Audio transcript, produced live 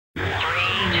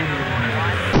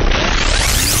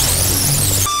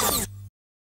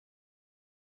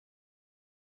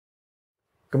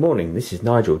Good morning, this is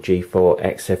Nigel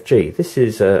G4XFG. This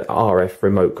is a RF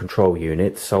remote control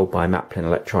unit sold by Maplin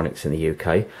Electronics in the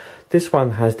UK. This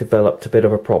one has developed a bit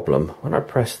of a problem. When I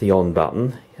press the on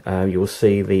button, you'll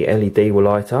see the LED will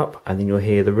light up and then you'll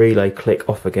hear the relay click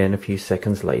off again a few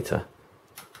seconds later.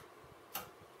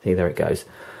 See, there it goes.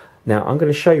 Now I'm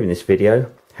going to show you in this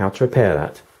video how to repair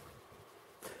that.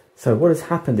 So what has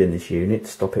happened in this unit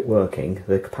to stop it working,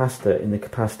 the capacitor in the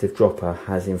capacitive dropper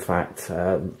has in fact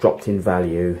dropped in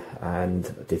value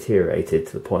and deteriorated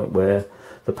to the point where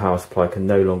the power supply can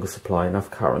no longer supply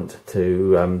enough current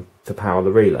to power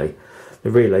the relay. The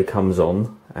relay comes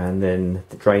on and then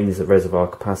drains the reservoir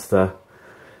capacitor,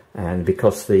 and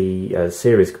because the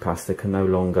series capacitor can no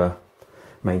longer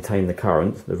maintain the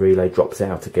current, the relay drops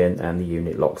out again and the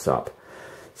unit locks up.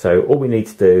 So all we need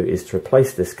to do is to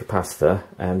replace this capacitor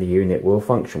and the unit will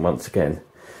function once again.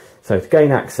 So to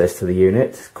gain access to the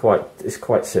unit, it's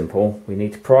quite simple. We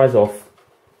need to prise off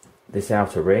this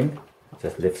outer ring. It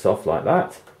just lifts off like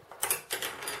that.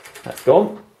 That's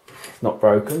gone. It's not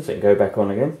broken, so it can go back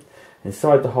on again.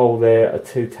 Inside the hole there are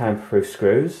two tamper-proof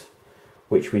screws,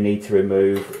 which we need to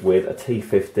remove with a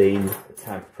T15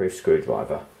 tamper-proof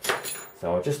screwdriver.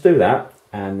 So I'll just do that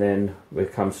and then we'll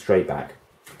come straight back.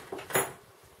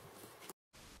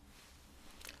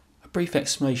 Brief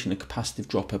explanation of capacitive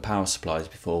dropper power supplies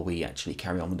before we actually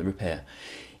carry on with the repair.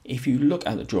 If you look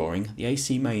at the drawing, the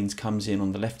AC mains comes in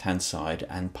on the left hand side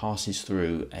and passes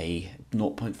through a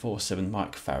 0.47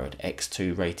 microfarad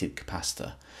X2 rated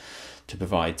capacitor to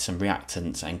provide some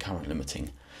reactance and current limiting.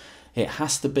 It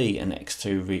has to be an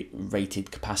X2 rated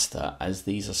capacitor as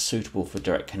these are suitable for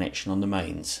direct connection on the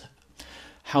mains.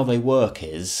 How they work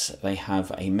is they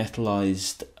have a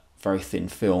metallized very thin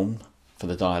film for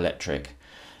the dielectric,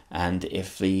 and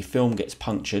if the film gets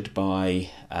punctured by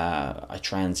a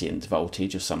transient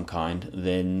voltage of some kind,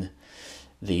 then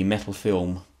the metal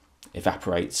film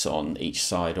evaporates on each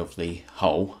side of the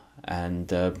hole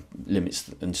and limits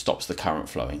and stops the current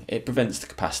flowing. It prevents the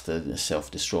capacitor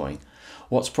self-destroying.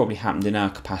 What's probably happened in our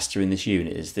capacitor in this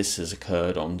unit is this has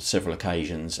occurred on several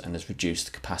occasions and has reduced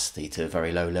the capacity to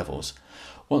very low levels.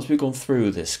 Once we've gone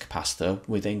through this capacitor,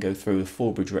 we then go through a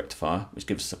 4-bridge rectifier, which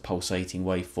gives us a pulsating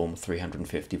waveform of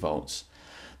 350 volts.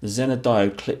 The Zener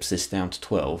diode clips this down to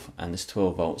 12, and this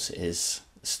 12 volts is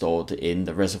stored in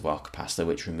the reservoir capacitor,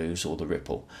 which removes all the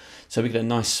ripple. So we get a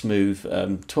nice smooth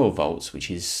 12 volts,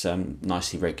 which is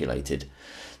nicely regulated.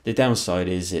 The downside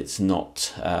is it's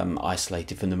not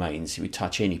isolated from the mains. If you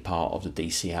touch any part of the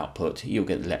DC output, you'll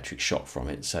get electric shock from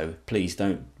it. So please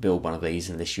don't build one of these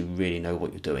unless you really know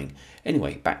what you're doing.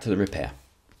 Anyway, back to the repair.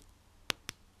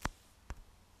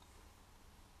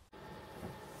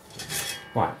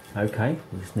 Right, okay,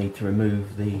 we just need to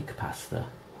remove the capacitor.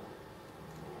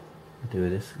 Do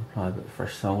this, apply a bit of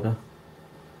fresh solder.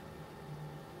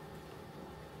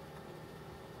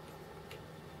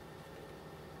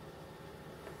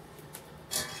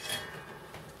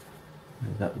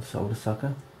 Move that with the solder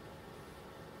sucker.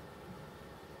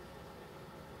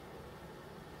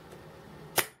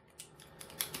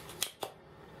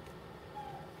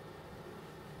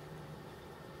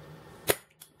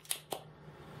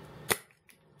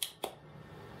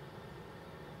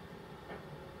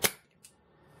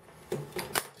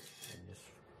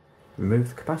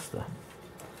 Remove the capacitor.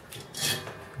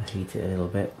 Heat it a little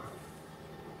bit.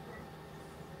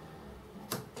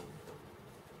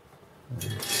 And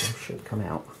it should come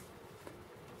out.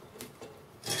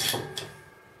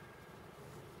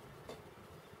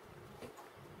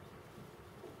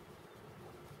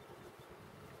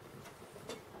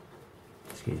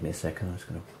 Excuse me a second, I'm just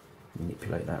going to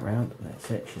manipulate that round. That's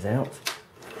it, she's out.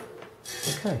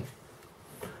 Okay,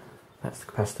 that's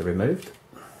the capacitor removed.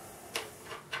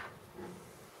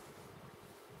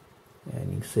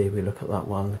 And you can see if we look at that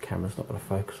one, the camera's not going to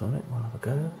focus on it. We'll have a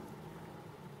go.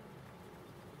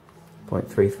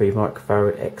 0.33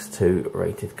 microfarad X2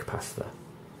 rated capacitor.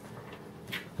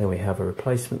 Then we have a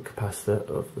replacement capacitor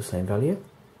of the same value.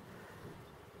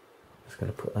 Just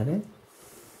going to put that in.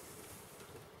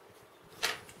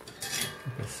 A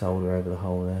bit of solder over the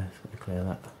hole there, just going to clear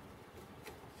that.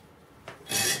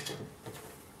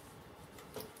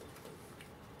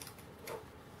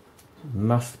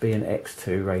 Must be an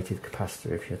X2 rated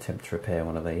capacitor if you attempt to repair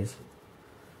one of these.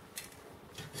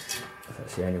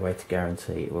 That's the only way to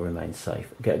guarantee it will remain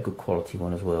safe. Get a good quality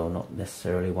one as well, not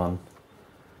necessarily one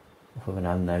off of an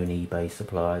unknown eBay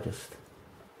supplier, just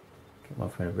get one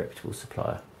from a reputable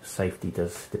supplier. Safety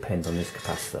does depend on this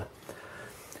capacitor.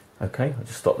 Okay, I'll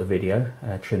just stop the video,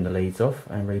 trim the leads off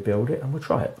and rebuild it, and we'll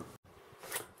try it.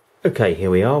 Okay, here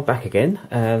we are, back again.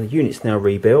 The unit's now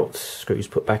rebuilt, screws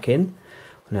put back in.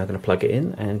 We're now going to plug it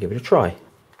in and give it a try.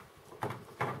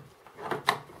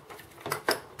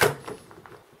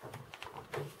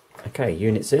 Okay,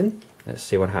 unit's in. Let's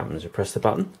see what happens. We press the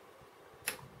button.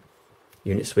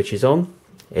 Unit switches on.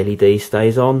 LED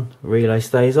stays on. Relay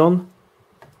stays on.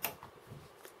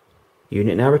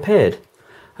 Unit now repaired.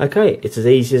 Okay, it's as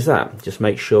easy as that. Just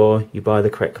make sure you buy the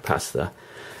correct capacitor.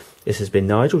 This has been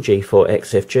Nigel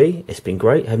G4XFG. It's been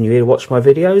great having you here to watch my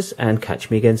videos, and catch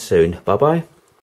me again soon. Bye bye.